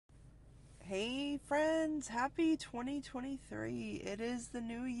Hey friends, happy 2023. It is the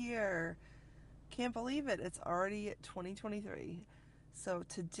new year. Can't believe it. It's already 2023. So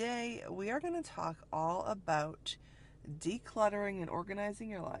today we are going to talk all about decluttering and organizing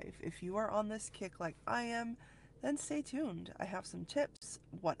your life. If you are on this kick like I am, then stay tuned. I have some tips,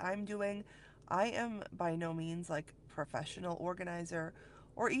 what I'm doing. I am by no means like professional organizer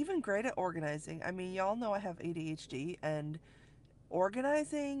or even great at organizing. I mean, y'all know I have ADHD, and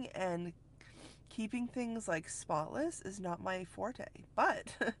organizing and keeping things like spotless is not my forte,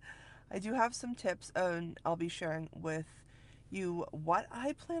 but I do have some tips, and I'll be sharing with you what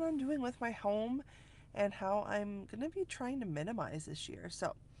I plan on doing with my home and how I'm going to be trying to minimize this year.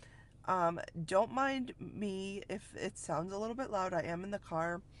 So, don't mind me if it sounds a little bit loud. I am in the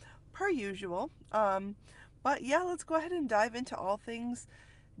car per usual. But yeah, let's go ahead and dive into all things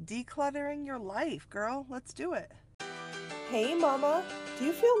decluttering your life, girl. Let's do it. Hey, Mama, do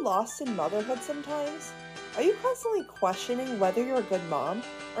you feel lost in motherhood sometimes? Are you constantly questioning whether you're a good mom,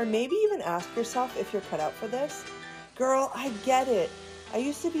 or maybe even ask yourself if you're cut out for this? Girl, I get it. I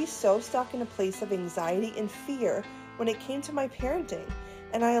used to be so stuck in a place of anxiety and fear when it came to my parenting,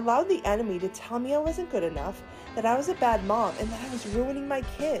 and I allowed the enemy to tell me I wasn't good enough, that I was a bad mom, and that I was ruining my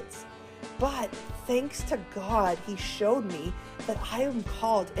kids. But thanks to God, He showed me that I am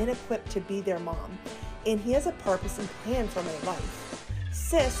called and equipped to be their mom, and He has a purpose and plan for my life.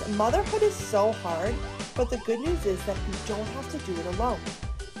 Sis, motherhood is so hard, but the good news is that you don't have to do it alone.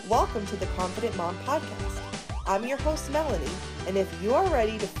 Welcome to the Confident Mom Podcast. I'm your host, Melanie, and if you are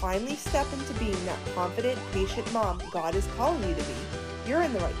ready to finally step into being that confident, patient mom God is calling you to be, you're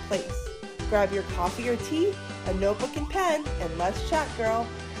in the right place. Grab your coffee or tea, a notebook and pen, and let's chat, girl.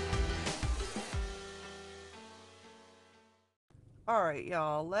 All right,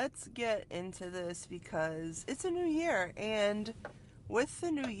 y'all, let's get into this because it's a new year, and with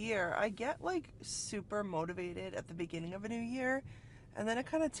the new year, I get like super motivated at the beginning of a new year, and then it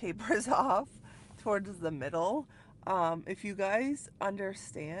kind of tapers off towards the middle. If you guys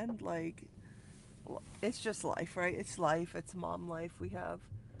understand, like, it's just life, right? It's life, it's mom life. We have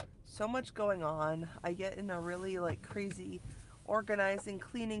so much going on. I get in a really like crazy organizing,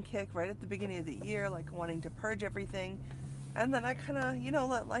 cleaning kick right at the beginning of the year, like wanting to purge everything. And then I kind of,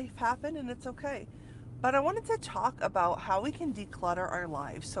 let life happen, and it's okay. But I wanted to talk about how we can declutter our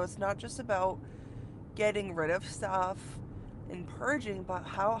lives. So it's not just about getting rid of stuff and purging, but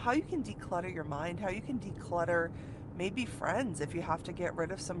how you can declutter your mind, how you can declutter maybe friends if you have to get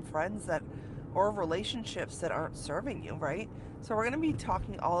rid of some friends that or relationships that aren't serving you, right? So we're going to be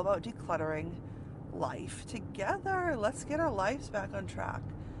talking all about decluttering life together. Let's get our lives back on track.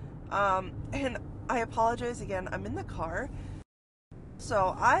 And I apologize again. I'm in the car.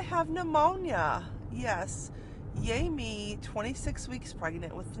 So I have pneumonia. Yes. Yay me, 26 weeks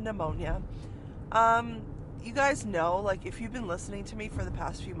pregnant with pneumonia. Um, you guys know, like, if you've been listening to me for the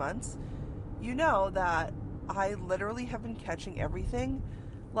past few months, you know that I literally have been catching everything.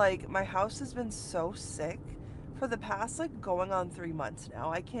 Like, my house has been so sick for the past, like, going on 3 months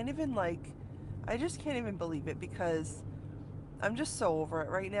now. I just can't even believe it because I'm just so over it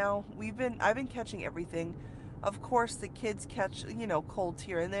right now. I've been catching everything. Of course, the kids catch, colds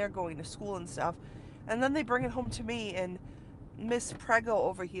here and there going to school and stuff. And then they bring it home to me, and Miss Prego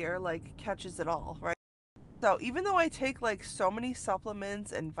over here, like, catches it all, right? So even though I take like so many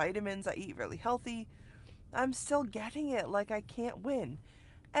supplements and vitamins, I eat really healthy, I'm still getting it. Like, I can't win.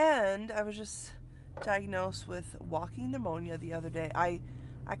 And I was just diagnosed with walking pneumonia the other day. I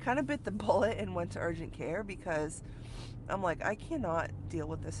kind of bit the bullet and went to urgent care because I'm like, I cannot deal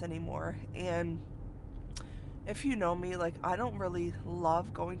with this anymore. And if you know me, like, I don't really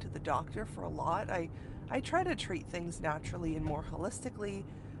love going to the doctor for a lot. I try to treat things naturally and more holistically,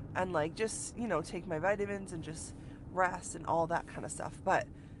 and like just, take my vitamins and just rest and all that kind of stuff. But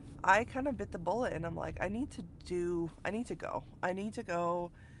I kind of bit the bullet, and I'm like, I need to go. I need to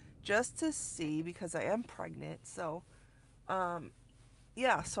go just to see because I am pregnant. So, um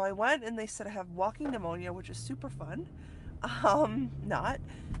yeah, so I went, and they said I have walking pneumonia, which is super fun. Not.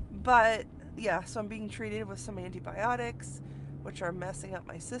 But yeah, so I'm being treated with some antibiotics, which are messing up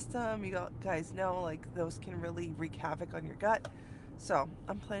my system. You guys know, like, those can really wreak havoc on your gut. So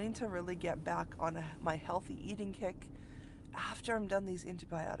I'm planning to really get back on my healthy eating kick after I'm done these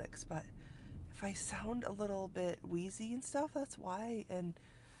antibiotics. But if I sound a little bit wheezy and stuff, that's why. And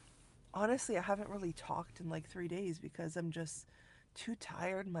honestly, I haven't really talked in like 3 days because I'm just too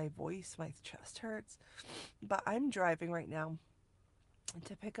tired. My voice, my chest hurts. But I'm driving right now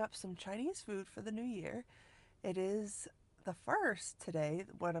to pick up some Chinese food for the new year. It is the first today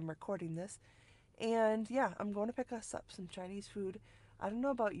when I'm recording this. And yeah, I'm going to pick us up some Chinese food. I don't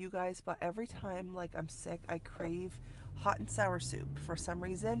know about you guys, but every time like I'm sick, I crave hot and sour soup for some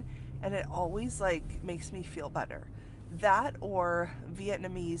reason, and it always like makes me feel better. That or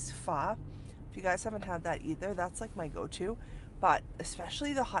Vietnamese pho. If you guys haven't had that either, that's like my go-to. But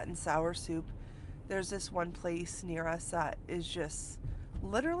especially the hot and sour soup, there's this one place near us that is just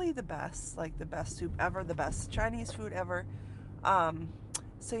literally the best, like the best soup ever, the best Chinese food ever. Um,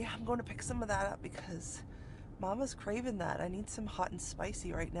 so yeah, I'm going to pick some of that up because Mama's craving that. I need some hot and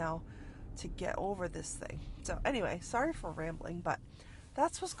spicy right now to get over this thing. So anyway, sorry for rambling, but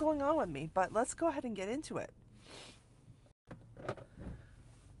that's what's going on with me. But let's go ahead and get into it.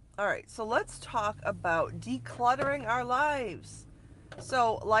 All right, so let's talk about decluttering our lives.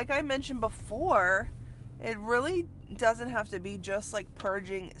 So, like I mentioned before, it really doesn't have to be just like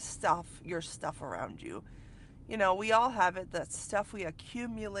purging your stuff around you. You know, we all have it, that stuff we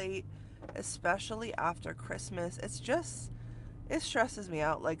accumulate, especially after Christmas. It stresses me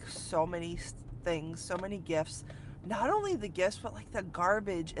out, like so many things, so many gifts. Not only the gifts, but like the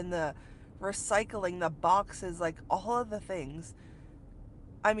garbage and the recycling, the boxes, like all of the things.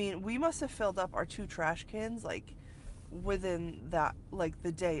 I mean, we must have filled up our 2 trash cans like within that, like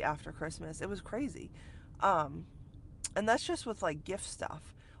the day after Christmas. It was crazy. Um, and that's just with like gift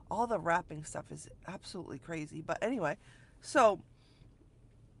stuff. All the wrapping stuff is absolutely crazy. But anyway, so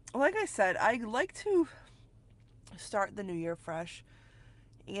like I said, I like to start the new year fresh.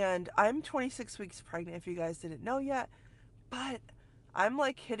 And I'm 26 weeks pregnant, if you guys didn't know yet. But I'm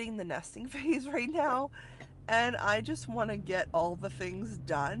like hitting the nesting phase right now. And I just want to get all the things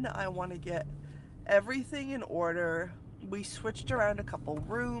done. I want to get everything in order. We switched around a couple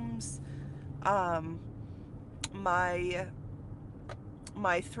rooms. Um, my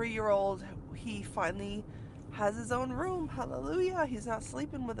my 3-year-old, he finally has his own room. Hallelujah! He's not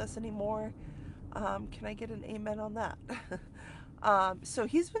sleeping with us anymore. Can I get an amen on that? So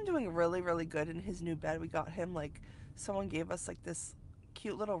he's been doing really, really good in his new bed. We got him like someone gave us like this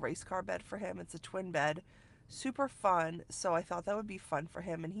cute little race car bed for him. It's a twin bed, super fun. So I thought that would be fun for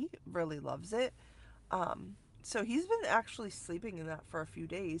him, and he really loves it. So he's been actually sleeping in that for a few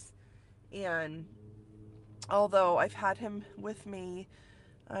days, and although I've had him with me,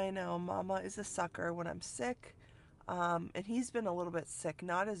 I know Mama is a sucker when I'm sick. And he's been a little bit sick,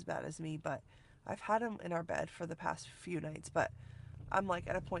 not as bad as me, but I've had him in our bed for the past few nights. But I'm like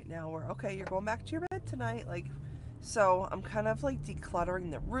at a point now where, okay, you're going back to your bed tonight. Like, so I'm kind of like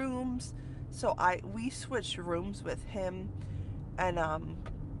decluttering the rooms. So we switched rooms with him, and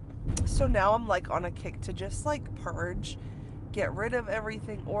so now I'm like on a kick to just like purge, get rid of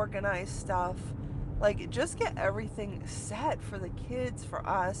everything, organize stuff, like just get everything set for the kids, for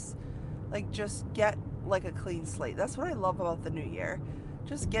us, like just get like a clean slate. That's what I love about the new year.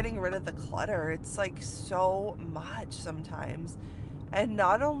 Just getting rid of the clutter. It's like so much sometimes. And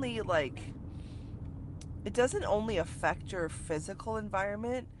not only like it doesn't only affect your physical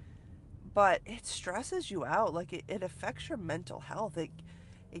environment, but it stresses you out. Like it affects your mental health.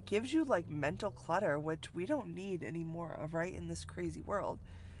 It gives you like mental clutter, which we don't need anymore of, right, in this crazy world.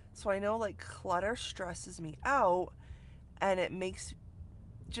 So I know like clutter stresses me out, and it makes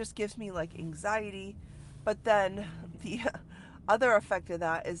just gives me like anxiety. But then the other effect of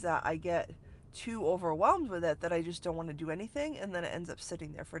that is that I get too overwhelmed with it, that I just don't want to do anything, and then it ends up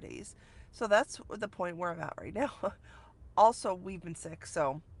sitting there for days. So that's the point where I'm at right now. Also, we've been sick,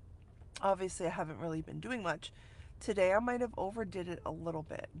 so obviously I haven't really been doing much. Today I might have overdid it a little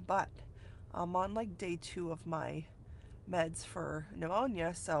bit, but I'm on like day 2 of my meds for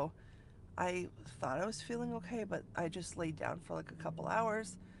pneumonia, so I thought I was feeling okay, but I just laid down for like a couple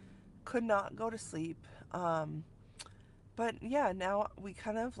hours, could not go to sleep. But yeah, now we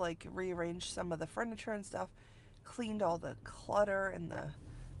kind of like rearranged some of the furniture and stuff, cleaned all the clutter and the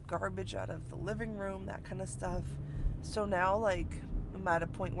garbage out of the living room, that kind of stuff. So now like I'm at a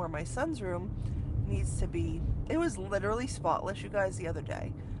point where my son's room needs to be, it was literally spotless, you guys, the other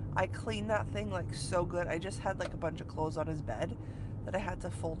day. I cleaned that thing like so good. I just had like a bunch of clothes on his bed that I had to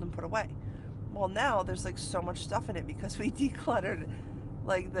fold and put away. Well, now there's like so much stuff in it because we decluttered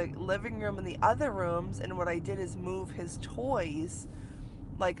like the living room and the other rooms, and what I did is move his toys.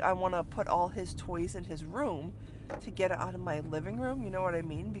 Like I want to put all his toys in his room to get it out of my living room, you know what I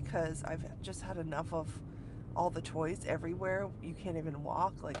mean? Because I've just had enough of all the toys everywhere. You can't even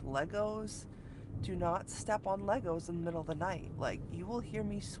walk, like Legos. Do not step on Legos in the middle of the night. Like, you will hear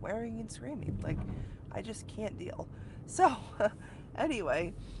me swearing and screaming. Like, I just can't deal. So,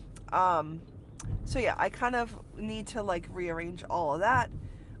 anyway, so yeah, I kind of need to like rearrange all of that.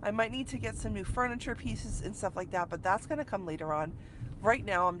 I might need to get some new furniture pieces and stuff like that, but that's going to come later on. Right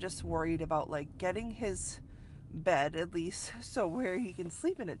now, I'm just worried about like getting his bed at least, so where he can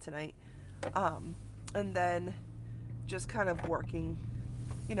sleep in it tonight. And then just kind of working,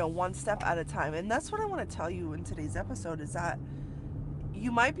 one step at a time. And that's what I want to tell you in today's episode is that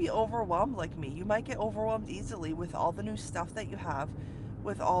you might be overwhelmed like me. You might get overwhelmed easily with all the new stuff that you have,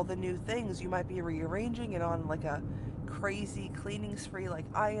 with all the new things. You might be rearranging it on like a crazy cleaning spree like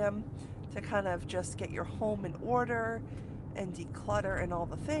I am to kind of just get your home in order and declutter and all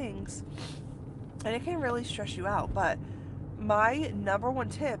the things. And it can really stress you out. But my number one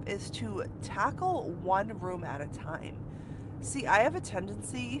tip is to tackle one room at a time. See, I have a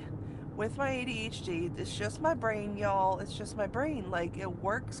tendency with my ADHD, it's just my brain, y'all. It's just my brain. Like, it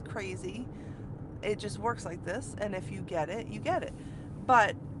works crazy. It just works like this. And if you get it, you get it.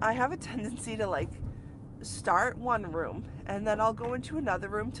 But I have a tendency to like start one room and then I'll go into another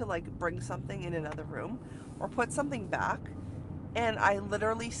room to like bring something in another room or put something back. And I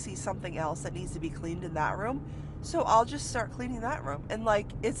literally see something else that needs to be cleaned in that room. So I'll just start cleaning that room. And like,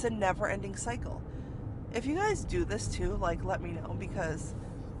 it's a never ending cycle. If you guys do this too, like, let me know, because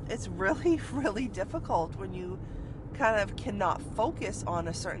it's really, really difficult when you kind of cannot focus on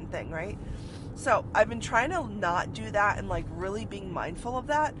a certain thing, right? So I've been trying to not do that and like really being mindful of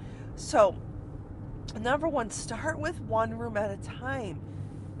that. So number one, start with one room at a time.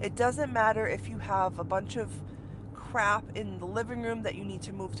 It doesn't matter if you have a bunch of crap in the living room that you need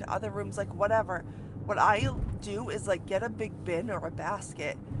to move to other rooms, like whatever. What I do is like get a big bin or a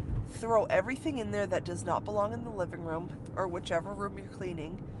basket, throw everything in there that does not belong in the living room or whichever room you're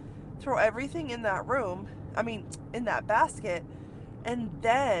cleaning, throw everything in that room, in that basket, and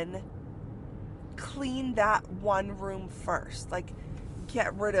then clean that one room first. Like,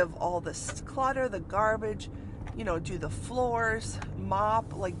 get rid of all the clutter, the garbage, do the floors,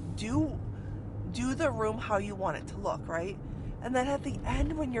 mop, like do the room how you want it to look, right? And then at the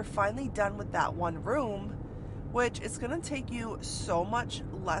end, when you're finally done with that one room, which is going to take you so much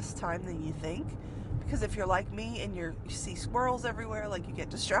less time than you think, because if you're like me and you see squirrels everywhere, like you get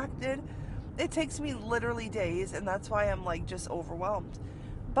distracted, it takes me literally days, and that's why I'm like just overwhelmed.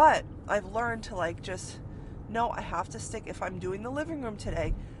 But I've learned to like just know I have to stick. If I'm doing the living room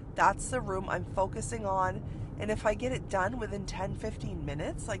today, that's the room I'm focusing on. And if I get it done within 10-15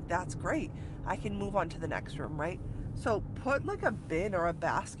 minutes, like that's great. I can move on to the next room, right? So put like a bin or a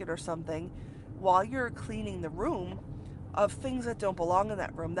basket or something while you're cleaning the room of things that don't belong in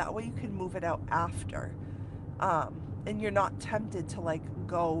that room. That way you can move it out after. And you're not tempted to like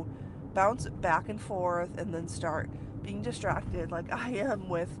go bounce back and forth and then start being distracted like I am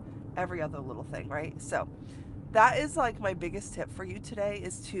with every other little thing, right? So that is like my biggest tip for you today,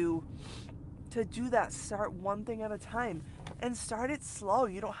 is to do that. Start one thing at a time and start it slow.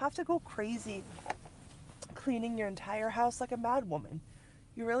 You don't have to go crazy cleaning your entire house like a mad woman.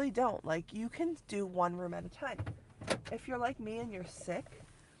 You really don't. Like, you can do one room at a time. If you're like me and you're sick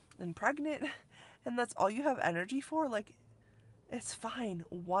and pregnant and that's all you have energy for, like, it's fine.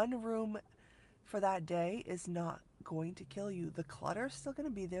 One room for that day is not going to kill you. The clutter's still going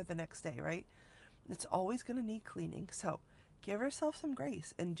to be there the next day, right? It's always going to need cleaning. So give yourself some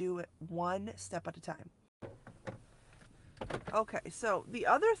grace and do it one step at a time. Okay, so the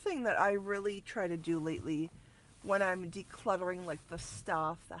other thing that I really try to do lately when I'm decluttering like the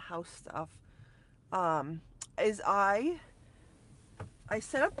stuff, the house stuff, is I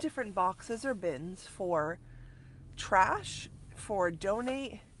set up different boxes or bins for trash, for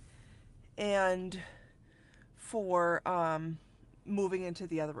donate, and for moving into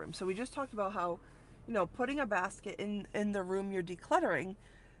the other room. So we just talked about how, putting a basket in the room you're decluttering,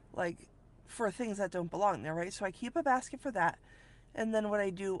 like for things that don't belong there, right? So I keep a basket for that. And then what I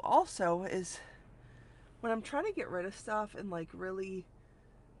do also is when I'm trying to get rid of stuff and like really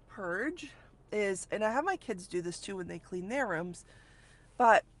purge is, and I have my kids do this too when they clean their rooms,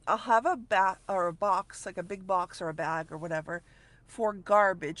 but I'll have a box, like a big box or a bag or whatever, for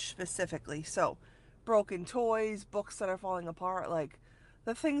garbage specifically. So broken toys, books that are falling apart, like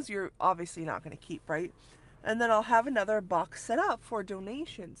the things you're obviously not going to keep, right? And then I'll have another box set up for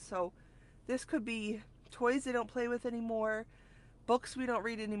donations. So this could be toys they don't play with anymore, books we don't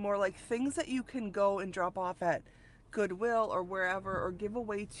read anymore, like things that you can go and drop off at Goodwill or wherever, or give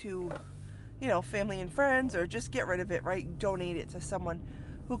away to, family and friends, or just get rid of it, right? Donate it to someone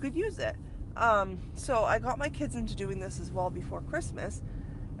who could use it. So I got my kids into doing this as well before Christmas,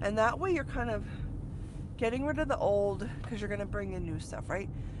 and that way you're kind of getting rid of the old because you're going to bring in new stuff, right?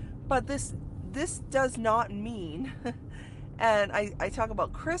 But this does not mean and I talk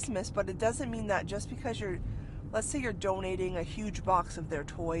about Christmas, but it doesn't mean that just because let's say you're donating a huge box of their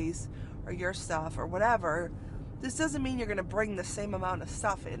toys or your stuff or whatever, this doesn't mean you're going to bring the same amount of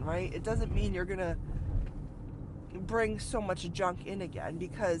stuff in, right? It doesn't mean you're going to bring so much junk in again,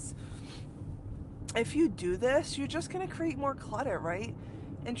 because if you do this, you're just going to create more clutter, right?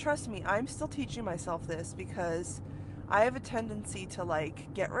 And trust me, I'm still teaching myself this, because I have a tendency to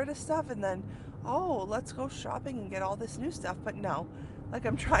like get rid of stuff and then, oh, let's go shopping and get all this new stuff. But no, like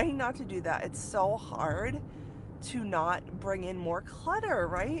I'm trying not to do that. It's so hard to not bring in more clutter,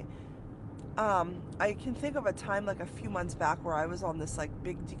 right? I can think of a time like a few months back where I was on this like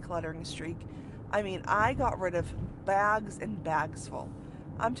big decluttering streak. I mean, I got rid of bags and bags full.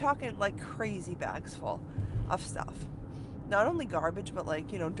 I'm talking like crazy bags full of stuff. Not only garbage, but like,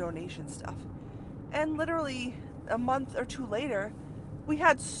 donation stuff. And literally a month or two later, we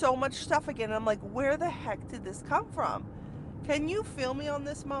had so much stuff again. I'm like, where the heck did this come from? Can you feel me on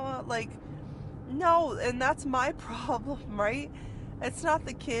this, Mama? Like, no, and that's my problem, right? It's not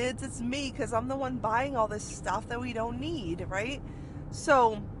the kids, it's me, because I'm the one buying all this stuff that we don't need, right?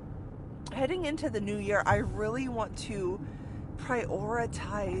 So, heading into the new year, I really want to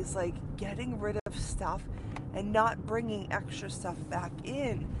prioritize like getting rid of stuff and not bringing extra stuff back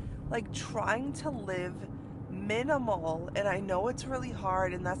in. Like trying to live minimal. And I know it's really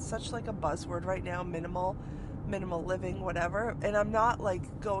hard, and that's such like a buzzword right now, minimal living, whatever. And I'm not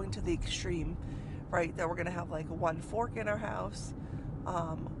like going to the extreme, right? That we're gonna have like one fork in our house,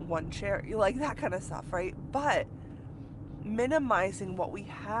 one chair, like that kind of stuff, right? But minimizing what we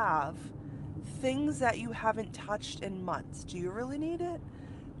have, things that you haven't touched in months. Do you really need it?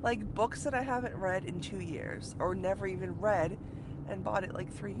 Like books that I haven't read in 2 years, or never even read and bought it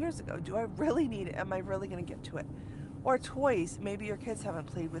like 3 years ago. Do I really need it? Am I really going to get to it? Or toys maybe your kids haven't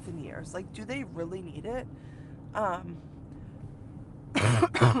played with in years. Like, do they really need it?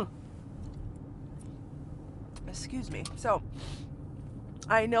 Excuse me. So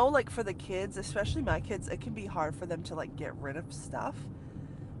I know like for the kids, especially my kids, it can be hard for them to like get rid of stuff.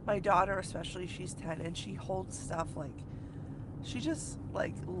 My daughter especially, she's 10 and she holds stuff like, she just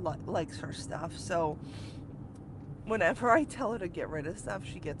like likes her stuff. So whenever I tell her to get rid of stuff,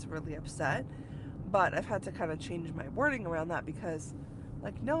 she gets really upset. But I've had to kind of change my wording around that, because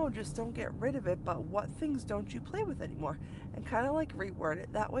like, no, just don't get rid of it, but what things don't you play with anymore? And kind of like reword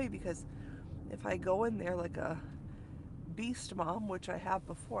it that way, because if I go in there like a beast mom, which I have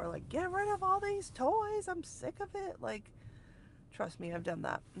before, like, get rid of all these toys, I'm sick of it, like, trust me, I've done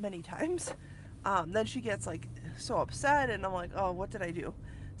that many times. Then she gets like so upset, and I'm like, oh, what did I do?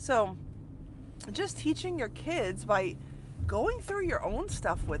 So just teaching your kids by going through your own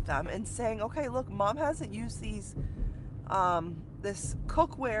stuff with them and saying, okay, look, mom hasn't used these this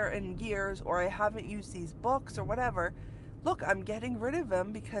cookware in years, or I haven't used these books or whatever. Look, I'm getting rid of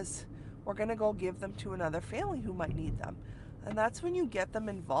them because we're gonna go give them to another family who might need them. And that's when you get them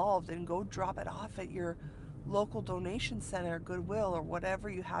involved and go drop it off at your local donation center, Goodwill, or whatever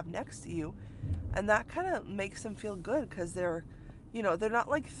you have next to you. And that kind of makes them feel good, because they're not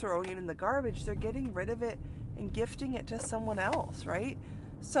like throwing it in the garbage, they're getting rid of it and gifting it to someone else, right?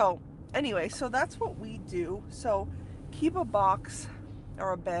 So anyway, so that's what we do. So keep a box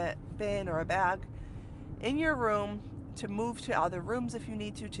or a bin or a bag in your room to move to other rooms if you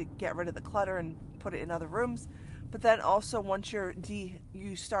need to get rid of the clutter and put it in other rooms. But then also, once you're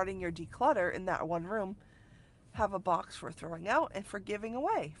starting your declutter in that one room, have a box for throwing out and for giving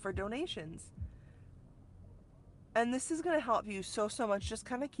away, for donations. And this is going to help you so much, just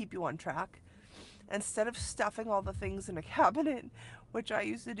kind of keep you on track. Instead of stuffing all the things in a cabinet, which I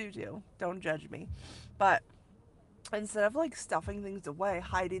used to do too, don't judge me. But instead of like stuffing things away,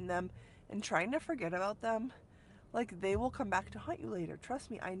 hiding them, and trying to forget about them, like they will come back to haunt you later.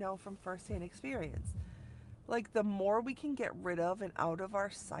 Trust me, I know from firsthand experience. Like the more we can get rid of and out of our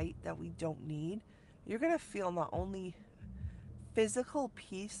sight that we don't need, you're going to feel not only physical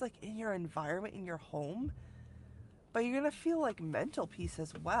peace like in your environment, in your home, but you're going to feel like mental peace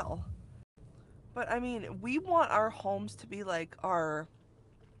as well. But I mean, we want our homes to be like our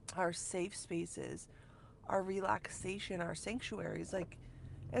safe spaces, our relaxation, our sanctuaries. Like,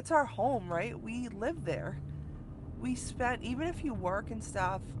 it's our home, right? We live there. We spend, even if you work and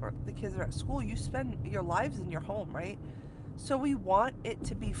stuff, or the kids are at school, you spend your lives in your home, right? So we want it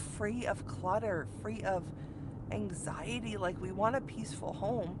to be free of clutter, free of anxiety. Like, we want a peaceful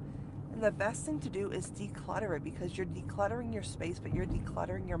home. And the best thing to do is declutter it, because you're decluttering your space, but you're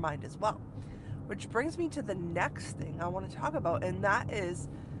decluttering your mind as well. Which brings me to the next thing I want to talk about, and that is,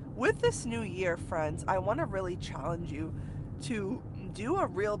 with this new year, friends, I want to really challenge you to do a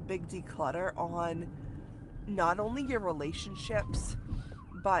real big declutter on not only your relationships,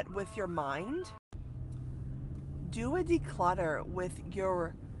 but with your mind. Do a declutter with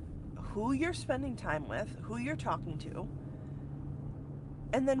who you're spending time with, who you're talking to,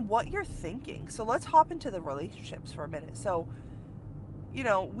 and then what you're thinking. So let's hop into the relationships for a minute. So,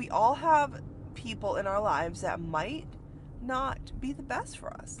 we all have people in our lives that might not be the best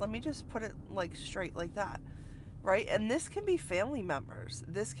for us. Let me just put it like straight like that, right? And this can be family members.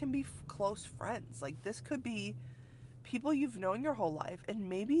 This can be close friends. Like this could be people you've known your whole life, and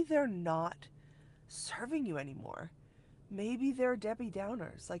maybe they're not serving you anymore. Maybe they're Debbie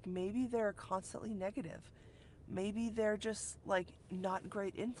Downers. Like maybe they're constantly negative. Maybe they're just like not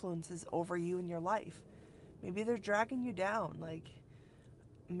great influences over you in your life. Maybe they're dragging you down. Like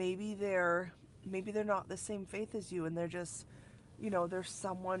maybe they're not the same faith as you, and they're just, there's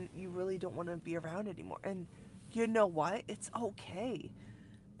someone you really don't want to be around anymore. And you know what? It's okay.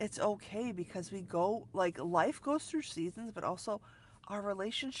 It's okay because we go, like, life goes through seasons, but also our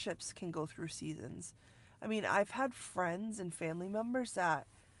relationships can go through seasons. I mean, I've had friends and family members that,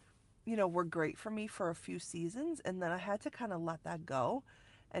 were great for me for a few seasons, and then I had to kind of let that go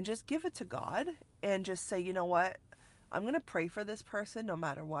and just give it to God and just say, you know what? I'm going to pray for this person no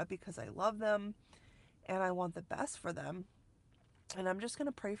matter what because I love them and I want the best for them. And I'm just going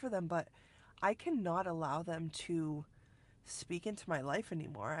to pray for them, but I cannot allow them to speak into my life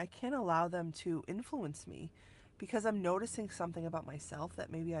anymore. I can't allow them to influence me because I'm noticing something about myself that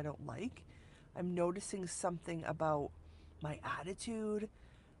maybe I don't like. I'm noticing something about my attitude,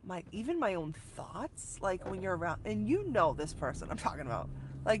 even my own thoughts. Like when you're around, and this person I'm talking about.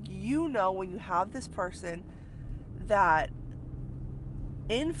 Like when you have this person that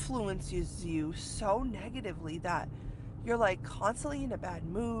influences you so negatively that you're like constantly in a bad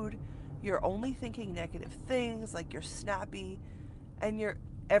mood, you're only thinking negative things, like you're snappy, and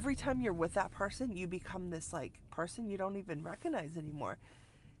every time you're with that person you become this like person you don't even recognize anymore.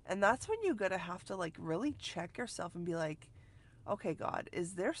 And that's when you're gonna have to like really check yourself and be like, okay, God,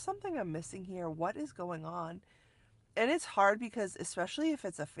 is there something I'm missing here? What is going on? And it's hard because especially if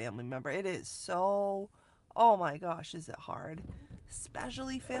it's a family member, it is so, oh my gosh, is it hard,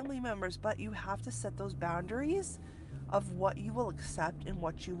 especially family members. But you have to set those boundaries of what you will accept and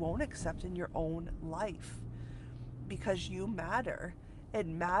what you won't accept in your own life, because you matter. It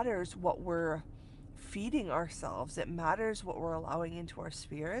matters what we're feeding ourselves. It matters what we're allowing into our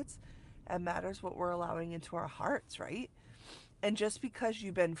spirits. It matters what we're allowing into our hearts, right? And just because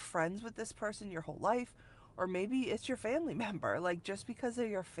you've been friends with this person your whole life, or maybe it's your family member, like just because they're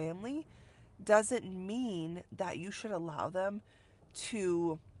your family doesn't mean that you should allow them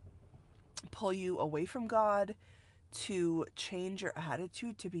to pull you away from God, to change your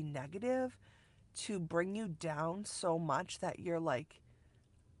attitude to be negative, to bring you down so much that you're like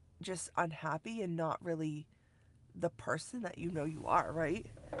just unhappy and not really the person that you are, right?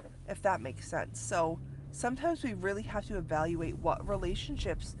 If that makes sense. So sometimes we really have to evaluate what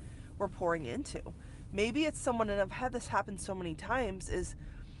relationships we're pouring into. Maybe it's someone, and I've had this happen so many times, is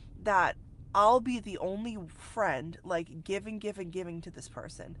that I'll be the only friend, like giving to this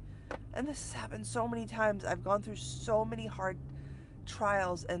person. And this has happened so many times. I've gone through so many hard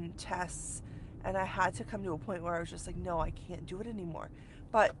trials and tests, and I had to come to a point where I was just like, no, I can't do it anymore.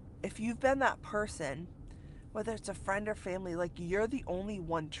 But if you've been that person, whether it's a friend or family, like you're the only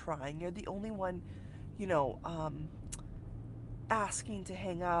one trying, you're the only one, you know, um, asking to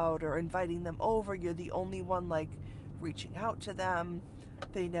hang out or inviting them over, you're the only one like reaching out to them.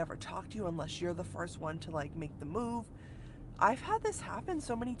 They never talk to you unless you're the first one to like make the move. I've had this happen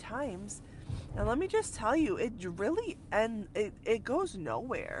so many times, and let me just tell you, it goes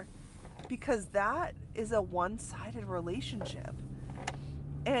nowhere, because that is a one-sided relationship.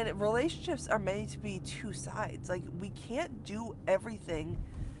 And relationships are made to be two sides. Like, we can't do everything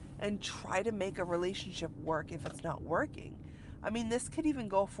and try to make a relationship work if it's not working. I mean, this could even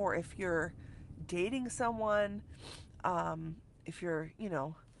go for if you're dating someone, if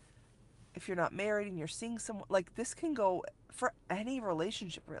if you're not married and you're seeing someone, like this can go for any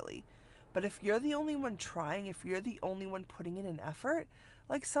relationship really. But if you're the only one trying, if you're the only one putting in an effort,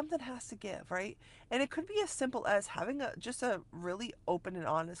 like something has to give, right? And it could be as simple as having a really open and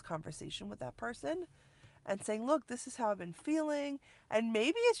honest conversation with that person and saying, "Look, this is how I've been feeling." And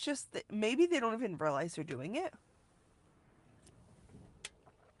maybe it's just that maybe they don't even realize they're doing it.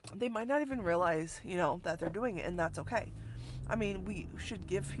 They might not even realize, that they're doing it, and that's okay. I mean, we should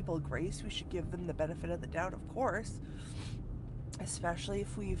give people grace. We should give them the benefit of the doubt, of course, especially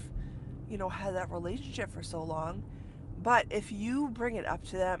if we've, had that relationship for so long. But if you bring it up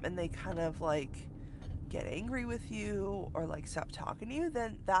to them and they kind of like get angry with you or like stop talking to you,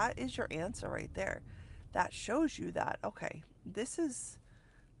 then that is your answer right there. That shows you that, okay, this is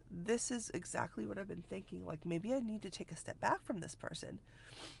exactly what I've been thinking. Like maybe I need to take a step back from this person.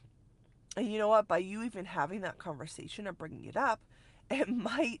 And you know what? By you even having that conversation or bringing it up, it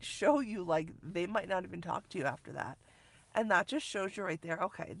might show you like they might not even talk to you after that. And that just shows you right there,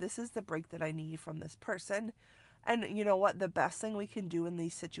 okay, this is the break that I need from this person. And you know what? The best thing we can do in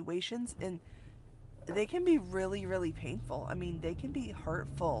these situations, and they can be really, really painful. I mean, they can be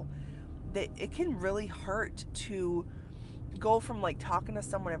hurtful. It can really hurt to go from like talking to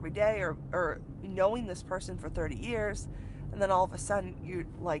someone every day or knowing this person for 30 years, and then all of a sudden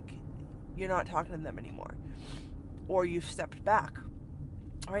you're not talking to them anymore, or you've stepped back.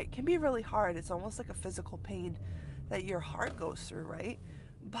 All right, it can be really hard. It's almost like a physical pain that your heart goes through, right?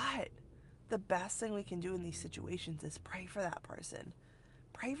 But the best thing we can do in these situations is pray for that person.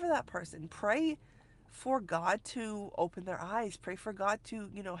 Pray for that person. Pray for God to open their eyes. Pray for God to,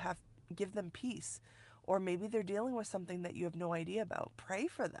 have give them peace. Or maybe they're dealing with something that you have no idea about. Pray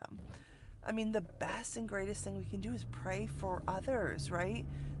for them. I mean, the best and greatest thing we can do is pray for others, right?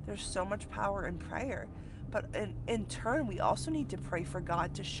 There's so much power in prayer. But in turn, we also need to pray for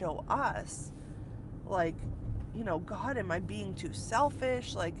God to show us, like, God, am I being too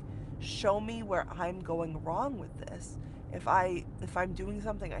selfish? Like, show me where I'm going wrong with this. If I'm doing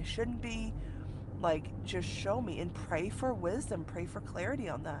something I shouldn't be, like, just show me, and pray for wisdom, pray for clarity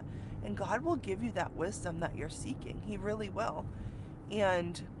on that. And God will give you that wisdom that you're seeking. He really will.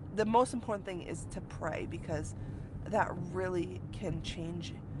 And the most important thing is to pray, because that really can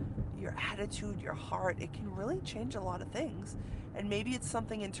change your attitude, your heart. It can really change a lot of things. And maybe it's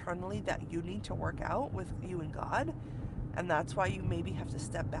something internally that you need to work out with you and God. And that's why you maybe have to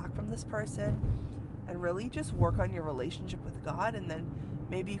step back from this person and really just work on your relationship with God. And then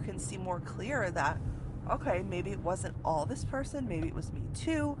maybe you can see more clear that, okay, maybe it wasn't all this person, maybe it was me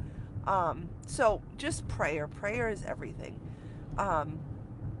too. So just prayer. Prayer is everything. Um,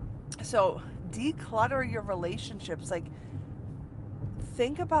 so declutter your relationships. Like,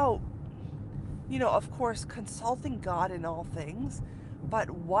 think about, of course, consulting God in all things, but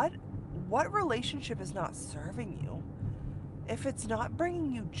what relationship is not serving you? If it's not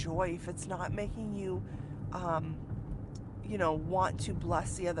bringing you joy, if it's not making you, um, want to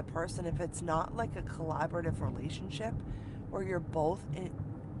bless the other person, if it's not like a collaborative relationship where you're both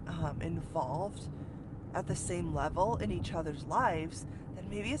involved at the same level in each other's lives, then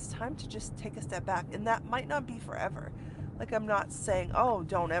maybe it's time to just take a step back. And that might not be forever. Like, I'm not saying, oh,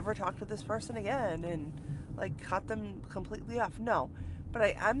 don't ever talk to this person again and like cut them completely off. No. But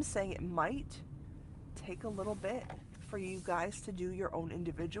I am saying it might take a little bit for you guys to do your own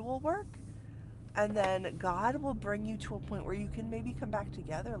individual work. And then God will bring you to a point where you can maybe come back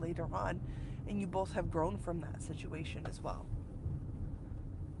together later on and you both have grown from that situation as well.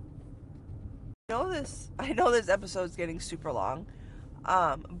 I know this episode's getting super long,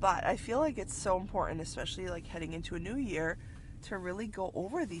 but I feel like it's so important, especially like heading into a new year, to really go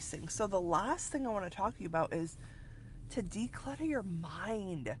over these things. So the last thing I want to talk to you about is to declutter your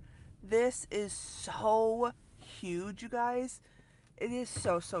mind. This is so huge, you guys. It is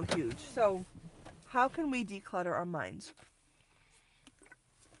so, so huge. So how can we declutter our minds?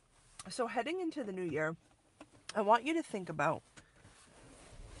 So heading into the new year, I want you to think about,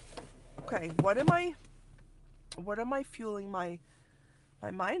 okay, what am I fueling my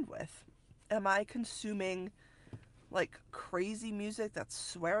mind with? Am I consuming like crazy music that's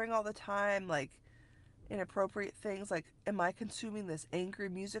swearing all the time, like inappropriate things? Like, am I consuming this angry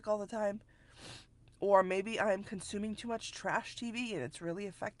music all the time? Or maybe I'm consuming too much trash TV and it's really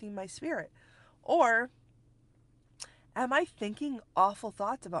affecting my spirit. Or am I thinking awful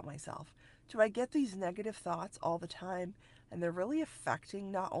thoughts about myself? Do I get these negative thoughts all the time and they're really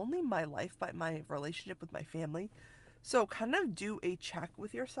affecting not only my life but my relationship with my family? So kind of do a check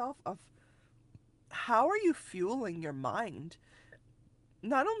with yourself of, how are you fueling your mind?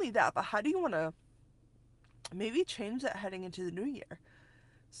 Not only that, but how do you want to maybe change that heading into the new year?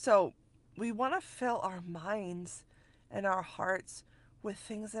 So we want to fill our minds and our hearts with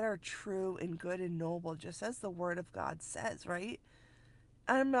things that are true and good and noble, just as the Word of God says, right?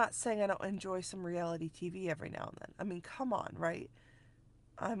 I'm not saying I don't enjoy some reality TV every now and then. I mean, come on, right?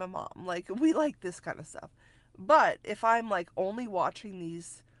 I'm a mom. Like, we like this kind of stuff. But if I'm like only watching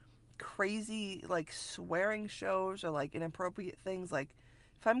these crazy like swearing shows or like inappropriate things, like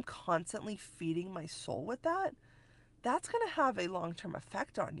if I'm constantly feeding my soul with that, that's going to have a long-term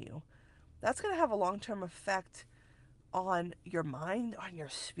effect on you. That's going to have a long-term effect on your mind, on your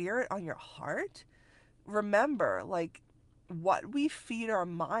spirit, on your heart. Remember, like, what we feed our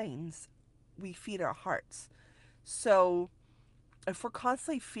minds, we feed our hearts. So if we're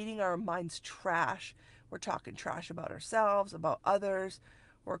constantly feeding our minds trash, we're talking trash about ourselves, about others,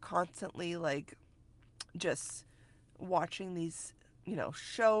 we're constantly like just watching these,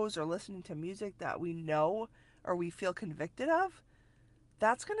 shows or listening to music that we know or we feel convicted of,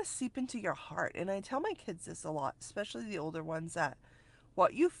 that's going to seep into your heart. And I tell my kids this a lot, especially the older ones, that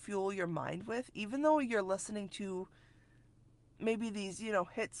what you fuel your mind with, even though you're listening to maybe these,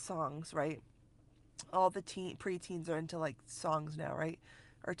 hit songs, right? All the preteens are into like songs now, right?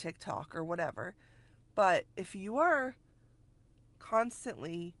 Or TikTok or whatever. But if you are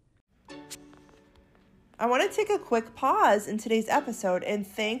constantly. I want to take a quick pause in today's episode and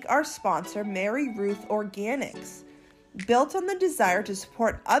thank our sponsor, Mary Ruth Organics. Built on the desire to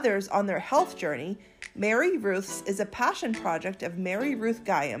support others on their health journey, Mary Ruth's is a passion project of Mary Ruth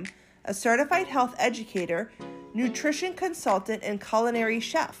Guyam, a certified health educator, nutrition consultant, and culinary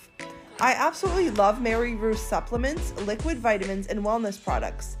chef. I absolutely love Mary Ruth's supplements, liquid vitamins, and wellness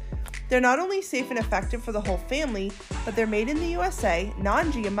products. They're not only safe and effective for the whole family, but they're made in the USA,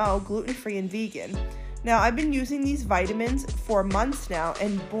 non-GMO, gluten-free, and vegan. Now, I've been using these vitamins for months now,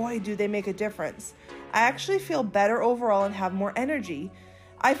 and boy, do they make a difference. I actually feel better overall and have more energy.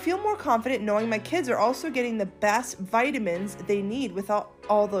 I feel more confident knowing my kids are also getting the best vitamins they need without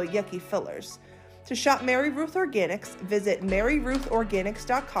all the yucky fillers. To shop Mary Ruth Organics, visit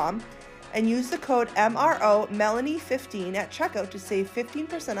maryruthorganics.com and use the code MROMelanie15 at checkout to save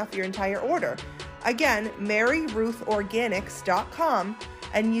 15% off your entire order. Again, maryruthorganics.com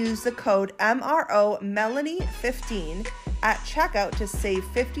and use the code MROMelanie15 at checkout to save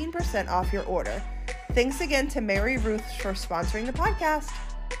 15% off your order. Thanks again to Mary Ruth for sponsoring the podcast.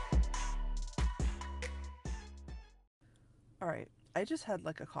 All right, I just had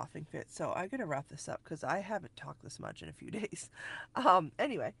like a coughing fit, so I'm going to wrap this up because I haven't talked this much in a few days.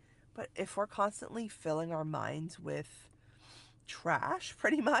 Anyway, but if we're constantly filling our minds with trash,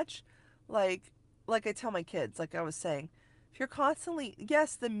 pretty much, like I tell my kids, like I was saying, if you're constantly,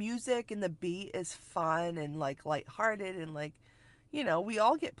 yes, the music and the beat is fun and like lighthearted and like, we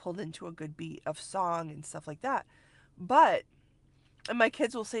all get pulled into a good beat of song and stuff like that. But, and my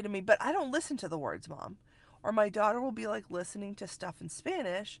kids will say to me, but I don't listen to the words, Mom. Or my daughter will be like listening to stuff in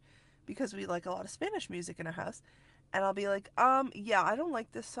Spanish because we like a lot of Spanish music in our house. And I'll be like, yeah, I don't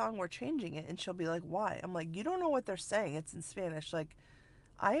like this song. We're changing it. And she'll be like, why? I'm like, you don't know what they're saying. It's in Spanish. Like,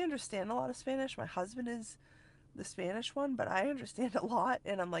 I understand a lot of Spanish. My husband is the Spanish one, but I understand a lot.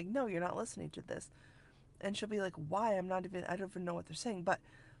 And I'm like, no, you're not listening to this. And she'll be like, why? I don't even know what they're saying. But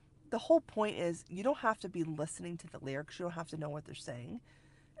the whole point is you don't have to be listening to the lyrics. You don't have to know what they're saying.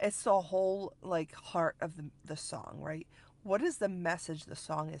 It's the whole like heart of the song, right? What is the message the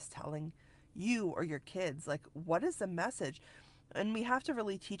song is telling you or your kids? Like, what is the message? And we have to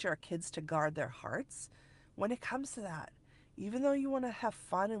really teach our kids to guard their hearts when it comes to that. Even though you want to have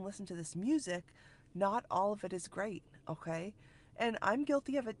fun and listen to this music, not all of it is great, okay? And I'm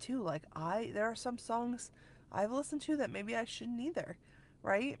guilty of it too. Like there are some songs I've listened to that maybe I shouldn't either,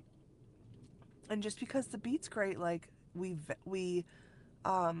 right? And just because the beat's great, like we kind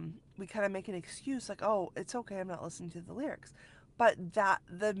of make an excuse, like, oh, it's okay, I'm not listening to the lyrics. But that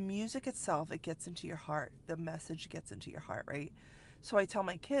the music itself, it gets into your heart. The message gets into your heart, right? So I tell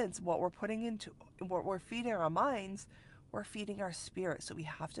my kids what we're feeding our minds, we're feeding our spirit. So we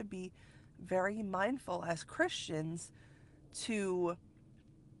have to be very mindful as Christians to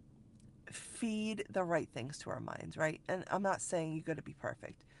feed the right things to our minds, right? And I'm not saying you got to be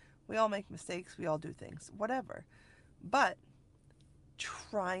perfect. We all make mistakes. We all do things, whatever. But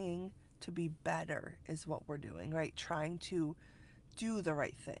trying to be better is what we're doing, right? Trying to do the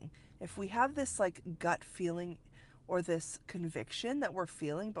right thing. If we have this like gut feeling or this conviction that we're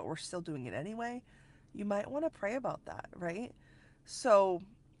feeling, but we're still doing it anyway, you might want to pray about that, right? So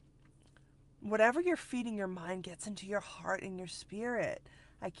whatever you're feeding your mind gets into your heart and your spirit.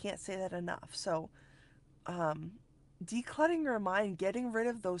 I can't say that enough. So, decluttering your mind, getting rid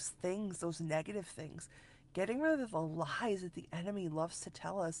of those things, those negative things, getting rid of the lies that the enemy loves to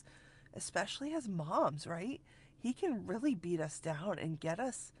tell us, especially as moms, right? He can really beat us down and get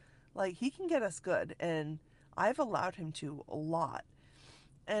us, like, he can get us good. And I've allowed him to a lot.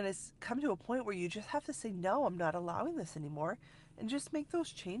 And it's come to a point where you just have to say, no, I'm not allowing this anymore. And just make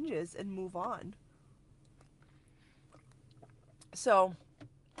those changes and move on. So,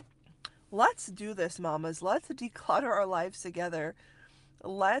 let's do this, mamas. Let's declutter our lives together.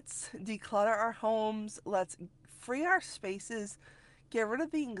 Let's declutter our homes. Let's free our spaces. Get rid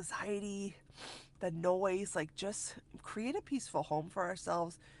of the anxiety, the noise. Like, just create a peaceful home for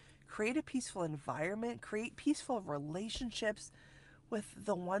ourselves. Create a peaceful environment. Create peaceful relationships with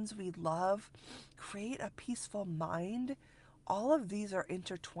the ones we love. Create a peaceful mind. All of these are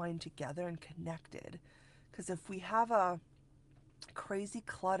intertwined together and connected. Because if we have a crazy,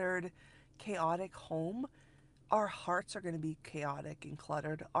 cluttered, chaotic home, our hearts are going to be chaotic and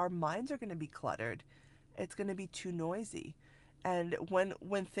cluttered. Our minds are going to be cluttered. It's going to be too noisy. And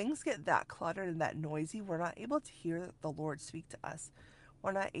when things get that cluttered and that noisy, we're not able to hear the Lord speak to us.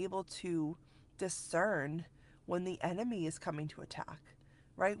 We're not able to discern when the enemy is coming to attack,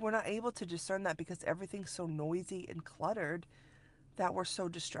 right? We're not able to discern that because everything's so noisy and cluttered that we're so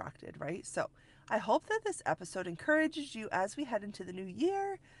distracted, right? So I hope that this episode encourages you as we head into the new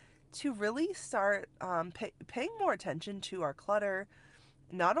year to really start paying more attention to our clutter,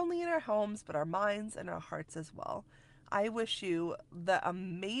 not only in our homes, but our minds and our hearts as well. I wish you the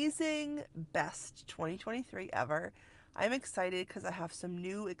amazing, best 2023 ever. I'm excited because I have some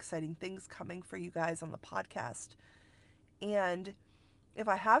new exciting things coming for you guys on the podcast. And if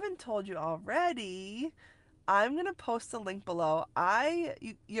I haven't told you already, I'm going to post a link below.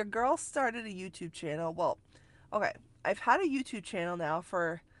 Your girl started a YouTube channel. Well, okay, I've had a YouTube channel now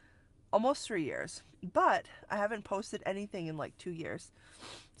for almost 3 years, but I haven't posted anything in like 2 years.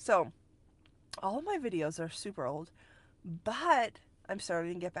 So all of my videos are super old, but I'm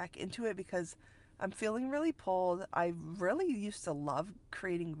starting to get back into it because I'm feeling really pulled. I really used to love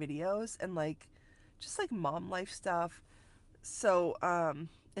creating videos and just like mom life stuff. So,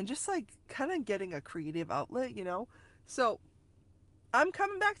 and just like kind of getting a creative outlet, you know? So I'm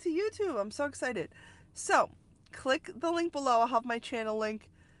coming back to YouTube. I'm so excited. So click the link below. I'll have my channel link.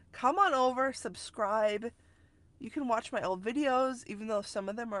 Come on over, subscribe. You can watch my old videos, even though some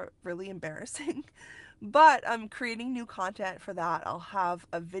of them are really embarrassing. But I'm creating new content for that. I'll have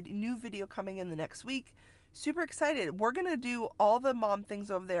a new video coming in the next week. Super excited. We're going to do all the mom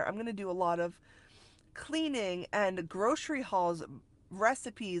things over there. I'm going to do a lot of cleaning and grocery hauls,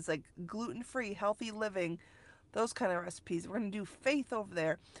 recipes like gluten-free, healthy living, those kind of recipes. We're going to do faith over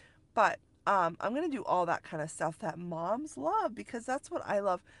there. But I'm going to do all that kind of stuff that moms love because that's what I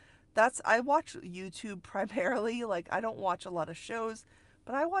love. I watch YouTube primarily. Like, I don't watch a lot of shows,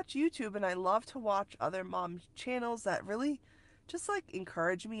 but I watch YouTube and I love to watch other mom channels that really just like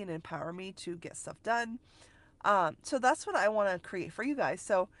encourage me and empower me to get stuff done. So that's what I want to create for you guys.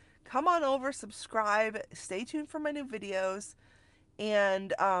 So come on over, subscribe, stay tuned for my new videos.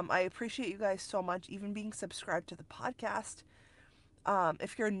 And I appreciate you guys so much, even being subscribed to the podcast.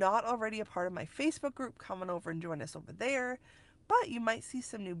 If you're not already a part of my Facebook group, come on over and join us over there. But you might see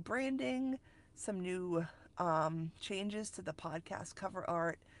some new branding, some new changes to the podcast cover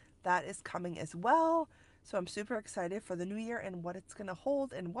art. That is coming as well. So I'm super excited for the new year and what it's going to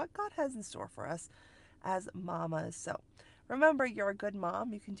hold and what God has in store for us as mamas. So remember, you're a good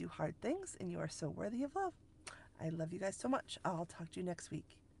mom. You can do hard things and you are so worthy of love. I love you guys so much. I'll talk to you next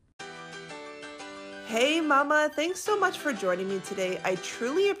week. Hey mama, thanks so much for joining me today. I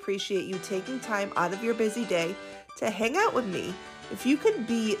truly appreciate you taking time out of your busy day to hang out with me. If you could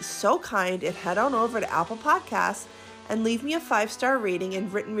be so kind and head on over to Apple Podcasts and leave me a 5-star rating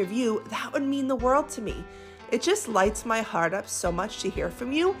and written review, that would mean the world to me. It just lights my heart up so much to hear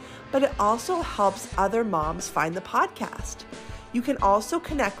from you, but it also helps other moms find the podcast. You can also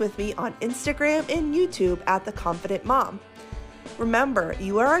connect with me on Instagram and YouTube at The Confident Mom. Remember,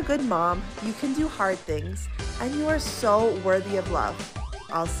 you are a good mom, you can do hard things, and you are so worthy of love.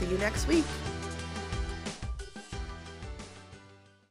 I'll see you next week.